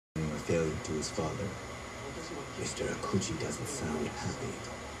his father. Mr. Akuchi doesn't sound happy.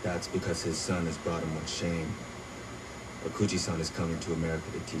 That's because his son has brought him much shame. Akuchi-san is coming to America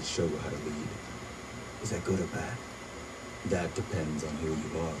to teach Shogo how to lead. Is that good or bad? That depends on who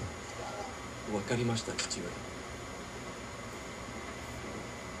you are. わかりました、父上。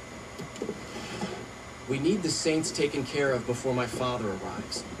We need the saints taken care of before my father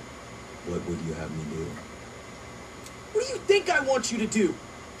arrives. What would you have me do? What do you think I want you to do?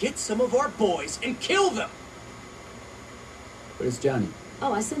 Get some of our boys and kill them! Where's Johnny?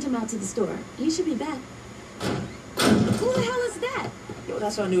 Oh, I sent him out to the store. He should be back. Who the hell is that? Yo,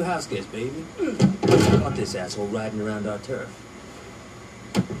 that's our new house guest, baby. Caught this asshole riding around our turf.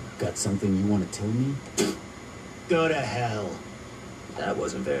 Got something you want to tell me? Go to hell. That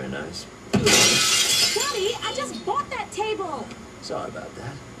wasn't very nice. Johnny, I just bought that table! Sorry about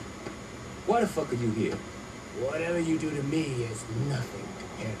that. Why the fuck are you here? Whatever you do to me is nothing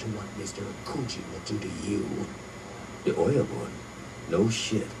compared to what Mr. Akuchi will do to you. The oil boy? No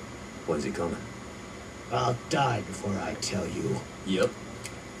shit. When's he coming? I'll die before I tell you. Yep.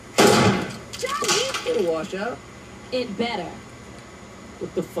 Johnny! It'll wash out. It better.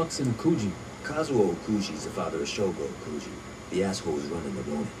 What the fuck's an Akuji? Kazuo Okuji's the father of Shogo Okuji. The asshole who's running the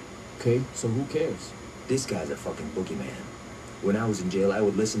Ronin. Okay, so who cares? This guy's a fucking boogeyman. When I was in jail, I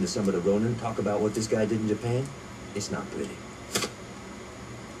would listen to some of the Ronin talk about what this guy did in Japan. It's not pretty.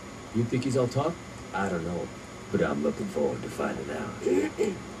 You think he's all talk? I don't know, but I'm looking forward to finding out.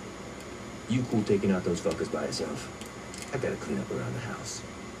 You cool taking out those fuckers by yourself? I gotta clean up around the house.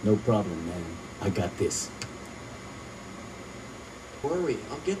 No problem, man. I got this. Worry,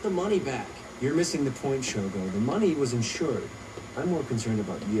 I'll get the money back. You're missing the point, Shogo. The money was insured. I'm more concerned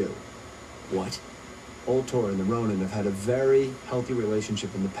about you. What? Old Tor and the Ronin have had a very healthy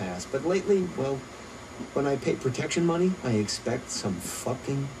relationship in the past, but lately, well, when I pay protection money, I expect some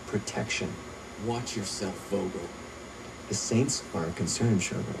fucking protection. Watch yourself, Vogel. The Saints are a concern,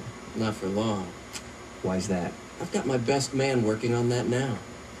 Shogo. Not for long. Why's that? I've got my best man working on that now.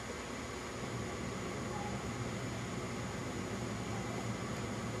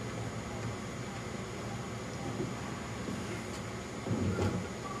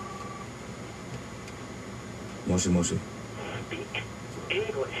 Moshi Moshi. Speak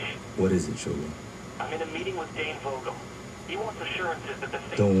English. What is it, Shogo? I'm in a meeting with Dane Vogel. He wants assurances that the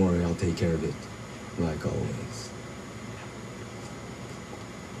thing... Don't worry, I'll take care of it. Like always.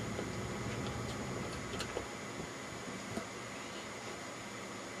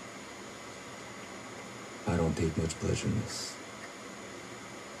 I don't take much pleasure in this.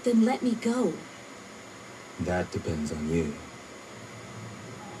 Then let me go. That depends on you.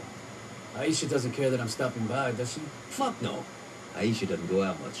 Aisha doesn't care that I'm stopping by, does she? Fuck no. Aisha doesn't go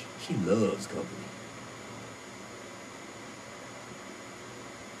out much. She loves company.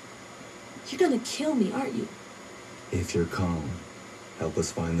 You're gonna kill me, aren't you? If you're calm, help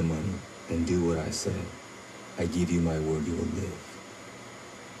us find the money, and do what I say, I give you my word you will live.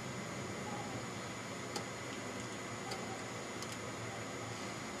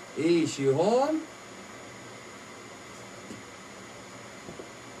 Is you home?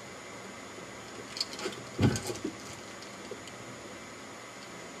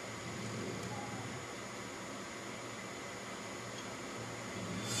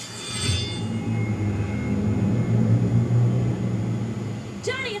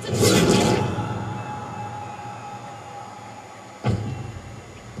 Johnny, it's a...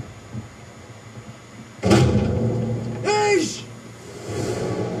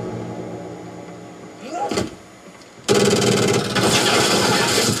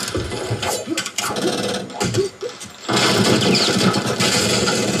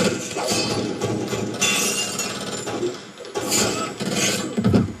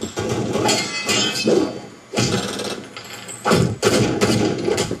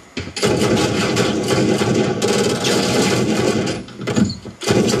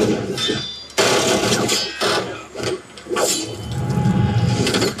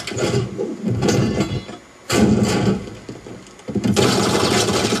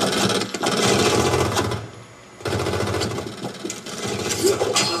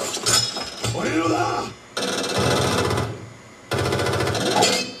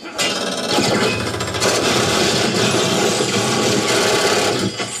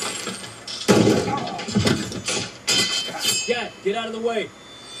 Get out of the way.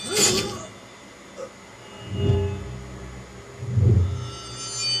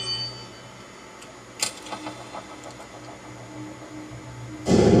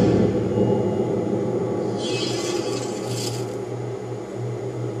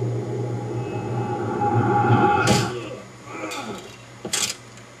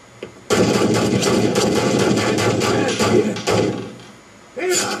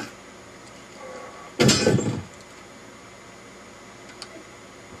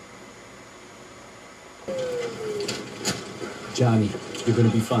 You're gonna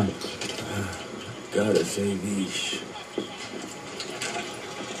be fine. Gotta say these.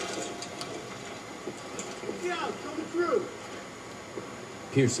 Yeah, coming through.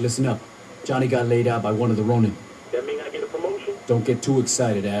 Pierce, listen up. Johnny got laid out by one of the Ronin. That mean I get a promotion? Don't get too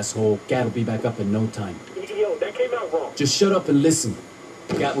excited, asshole. Gat will be back up in no time. Yo, that came out wrong. Just shut up and listen.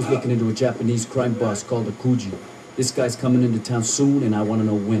 Gat was looking into a Japanese crime boss called Akuji. This guy's coming into town soon, and I want to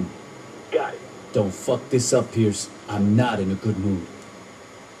know when. Got it. Don't fuck this up, Pierce. I'm not in a good mood.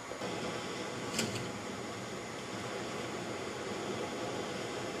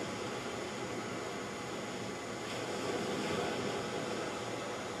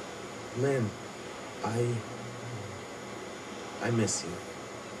 Lynn, I miss you.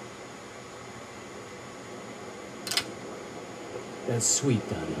 That's sweet,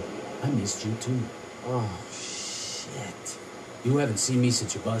 Donnie. I missed you, too. Oh, shit. You haven't seen me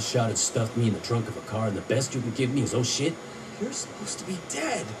since your boss shot and stuffed me in the trunk of a car, and the best you can give me is, oh shit? You're supposed to be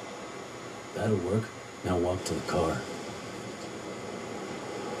dead. That'll work. Now walk to the car.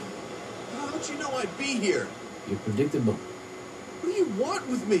 How'd you know I'd be here? You're predictable. What do you want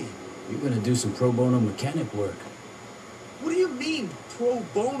with me? You're gonna do some pro bono mechanic work. What do you mean, pro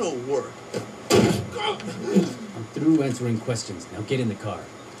bono work? I'm through answering questions. Now get in the car.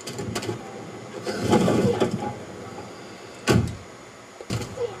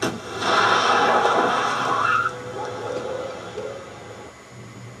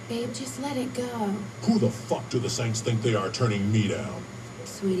 Babe, just let it go. Who the fuck do the Saints think they are turning me down?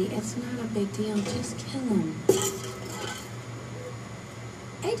 Sweetie, it's not a big deal. Just kill him.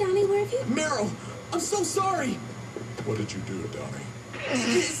 Hey, Donnie, where have you... Meryl, I'm so sorry. What did you do, Donnie?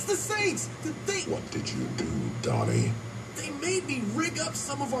 It's the Saints. What did you do, Donnie? They made me rig up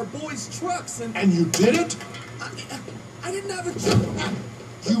some of our boys' trucks and... And you did it? I didn't have a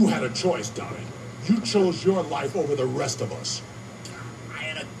choice. You had a choice, Donnie. You chose your life over the rest of us. I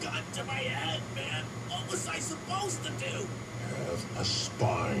had a gun to my head, man. What was I supposed to do? Have a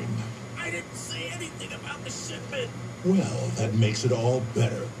spine. I didn't say anything about the shipment. Well, that makes it all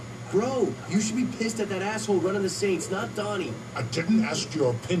better. Bro, you should be pissed at that asshole running the Saints, not Donnie. I didn't ask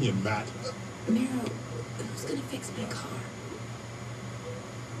your opinion, Matt. Meryl, who's gonna fix my car?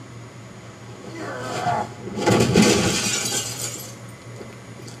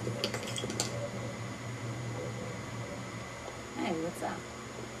 Hey, what's up?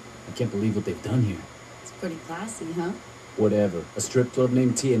 I can't believe what they've done here. It's pretty classy, huh? Whatever. A strip club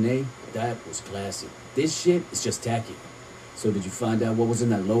named TNA? That was classy. This shit is just tacky. So did you find out what was in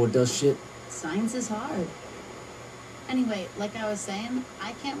that lower dust shit? Science is hard. Anyway, like I was saying,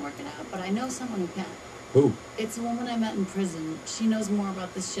 I can't work it out, but I know someone who can. Who? It's a woman I met in prison. She knows more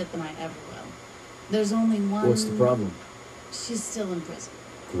about this shit than I ever will. There's only one... What's the problem? She's still in prison.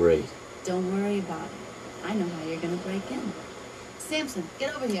 Great. Don't worry about it. I know how you're gonna break in. Samson,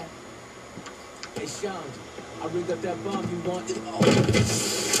 get over here. Hey, Sean, I rigged up that bomb you wanted.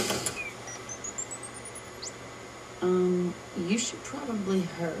 You should probably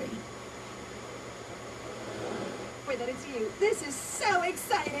hurry. Wait, that it's you. This is so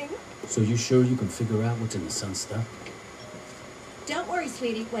exciting. So you sure you can figure out what's in the sun stuff? Don't worry,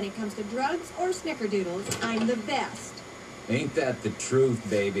 sweetie. When it comes to drugs or snickerdoodles, I'm the best. Ain't that the truth,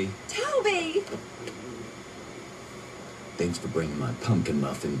 baby? Toby! Thanks for bringing my pumpkin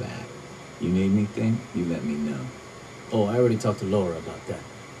muffin back. You need anything, you let me know. Oh, I already talked to Laura about that.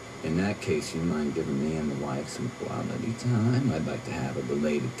 In that case, you mind giving me and the wife some quality time? I'd like to have a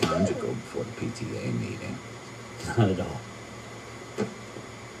belated conjugal before the PTA meeting. Not at all.